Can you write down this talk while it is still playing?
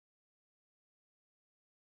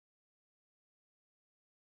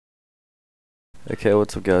Okay,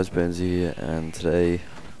 what's up guys, Benz here, and today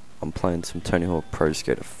I'm playing some Tony Hawk Pro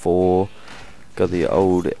Skater 4. Got the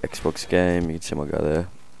old Xbox game, you can see my guy there.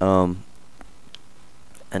 And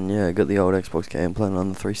yeah, I got the old Xbox game playing on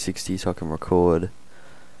the 360 so I can record.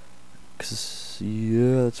 Cause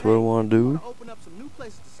yeah, that's what I want to do.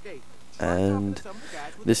 And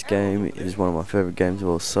this game is one of my favorite games of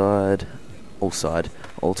all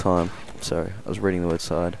time. Sorry, I was reading the word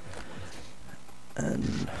side.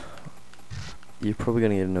 And you're probably going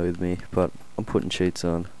to get annoyed with me, but I'm putting cheats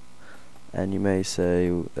on. And you may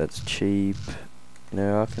say, that's cheap. You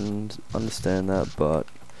know, I can understand that, but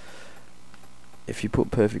if you put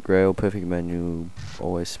perfect rail, perfect manual,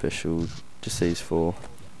 always special, just these four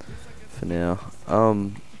for now.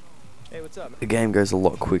 Hey, what's up? The game goes a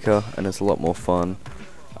lot quicker and it's a lot more fun.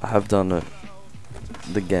 I have done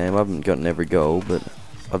the game, I haven't gotten every goal, but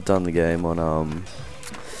I've done the game on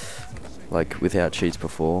like without cheats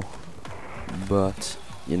before. But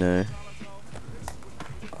you know,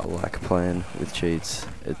 I like playing with cheats.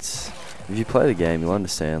 If you play the game, you'll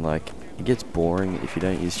understand. Like, it gets boring if you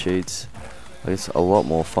don't use cheats. Like, it's a lot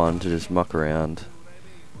more fun to just muck around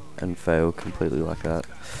and fail completely like that.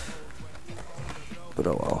 But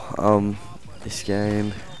oh well. This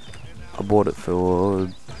game, I bought it for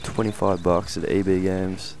 $25 at EB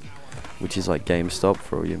Games, which is like GameStop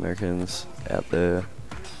for all you Americans out there.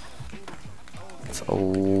 It's a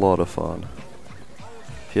lot of fun.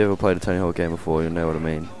 If you ever played a Tony Hawk game before, you'll know what I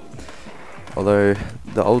mean. Although,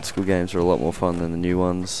 the old school games are a lot more fun than the new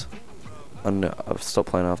ones. I've stopped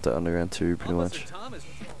playing after Underground 2, pretty much.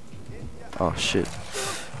 Oh shit.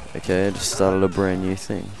 Okay, I just started a brand new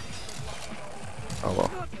thing. Oh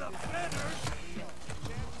well.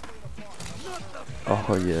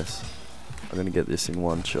 Oh yes. I'm gonna get this in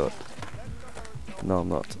one shot. No, I'm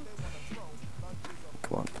not.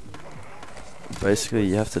 Come on. Basically,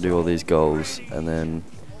 you have to do all these goals, and then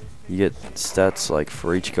you get stats like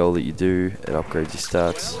for each goal that you do. It upgrades your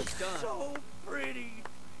stats.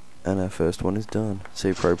 And our first one is done.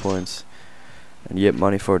 See pro points, and you get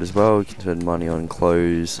money for it as well. You can spend money on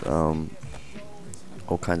clothes, all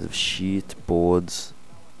kinds of shit, boards,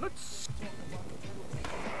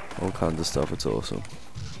 all kinds of stuff. It's awesome.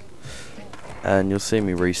 And you'll see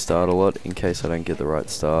me restart a lot in case I don't get the right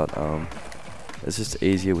start. It's just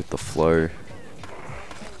easier with the flow.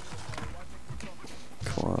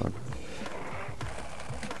 Come on.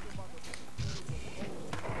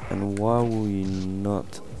 And why will you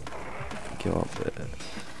not go up there?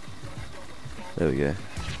 There we go.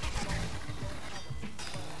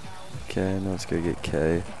 Okay, now let's go get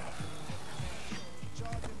K.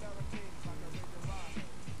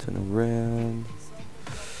 Turn around.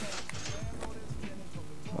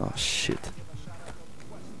 Oh shit.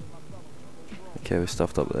 Okay, we're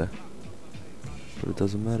stuffed up there. But it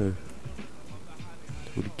doesn't matter.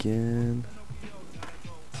 Do it again.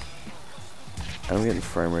 And I'm getting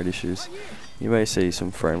frame rate issues. You may see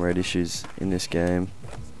some frame rate issues in this game.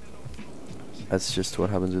 That's just what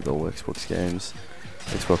happens with all Xbox games.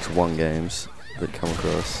 Xbox One games that come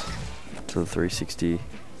across to the 360.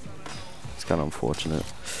 It's kind of unfortunate.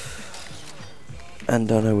 And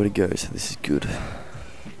don't know where to go, so this is good.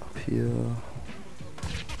 Up here.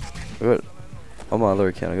 On my other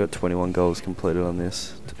account, I got 21 goals completed on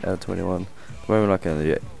this out of 21. At the moment I can only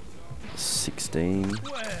get 16.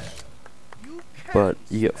 But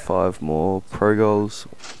you get 5 more pro goals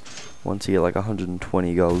once you get like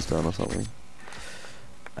 120 goals done or something.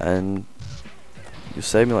 And you'll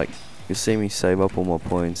see me save up all my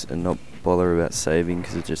points and not bother about saving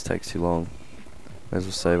because it just takes too long. May as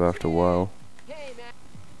well save after a while. Yeah.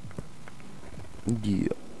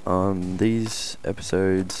 These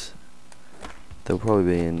episodes, they'll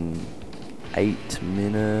probably be in 8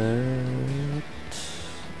 minutes.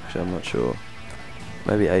 Actually, I'm not sure.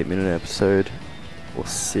 Maybe 8-minute episode. Or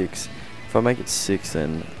 6. If I make it 6,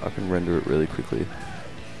 then I can render it really quickly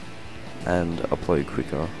and upload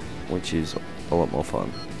quicker, which is a lot more fun.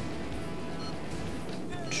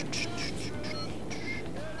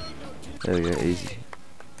 There we go, easy.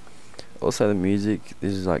 Also the music,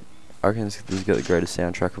 this is like, I reckon this has got the greatest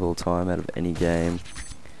soundtrack of all time out of any game.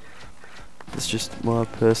 It's just my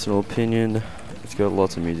personal opinion. It's got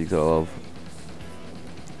lots of music that I love.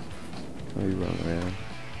 Let me run around.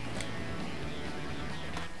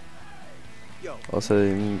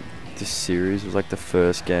 Also, this series was like the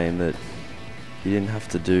first game that you didn't have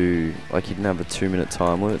to do, like you didn't have a 2-minute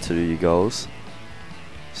time limit to do your goals.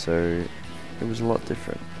 So, it was a lot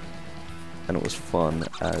different. And it was fun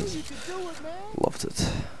as, loved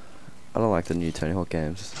it. I don't like the new Tony Hawk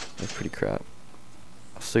games, they're pretty crap.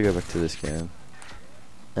 I'll still go back to this game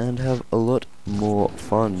and have a lot more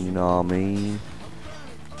fun, you know what I mean?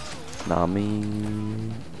 Nah, I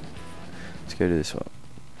mean, let's go to this one.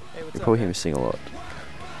 Hey, what's You'll up, probably hear man? me sing a lot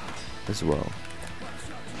as well.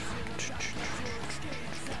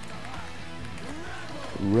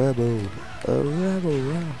 Rebel, a rebel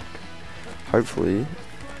rock. Hopefully,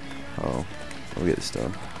 oh, I'll get this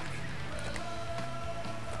done.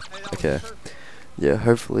 Okay, yeah,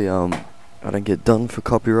 hopefully, I don't get done for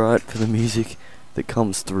copyright for the music that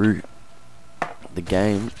comes through the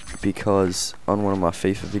game, because on one of my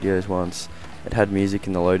FIFA videos once, it had music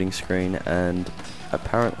in the loading screen, and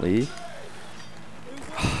apparently,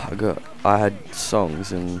 I had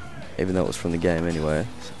songs, and even though it was from the game anyway,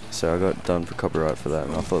 so I got done for copyright for that,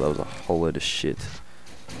 and I thought that was a whole load of shit.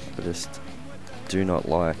 I just do not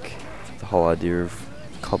like the whole idea of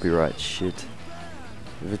copyright shit.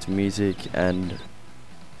 If it's music and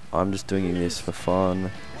I'm just doing this for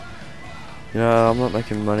fun, you know, I'm not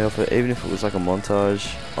making money off it. Even if it was like a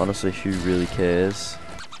montage, honestly, who really cares?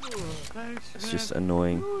 It's just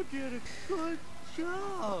annoying.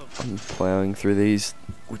 I'm plowing through these,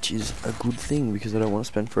 which is a good thing because I don't want to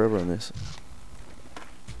spend forever on this.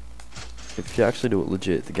 If you actually do it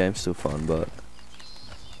legit, the game's still fun, but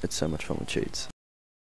it's so much fun with cheats.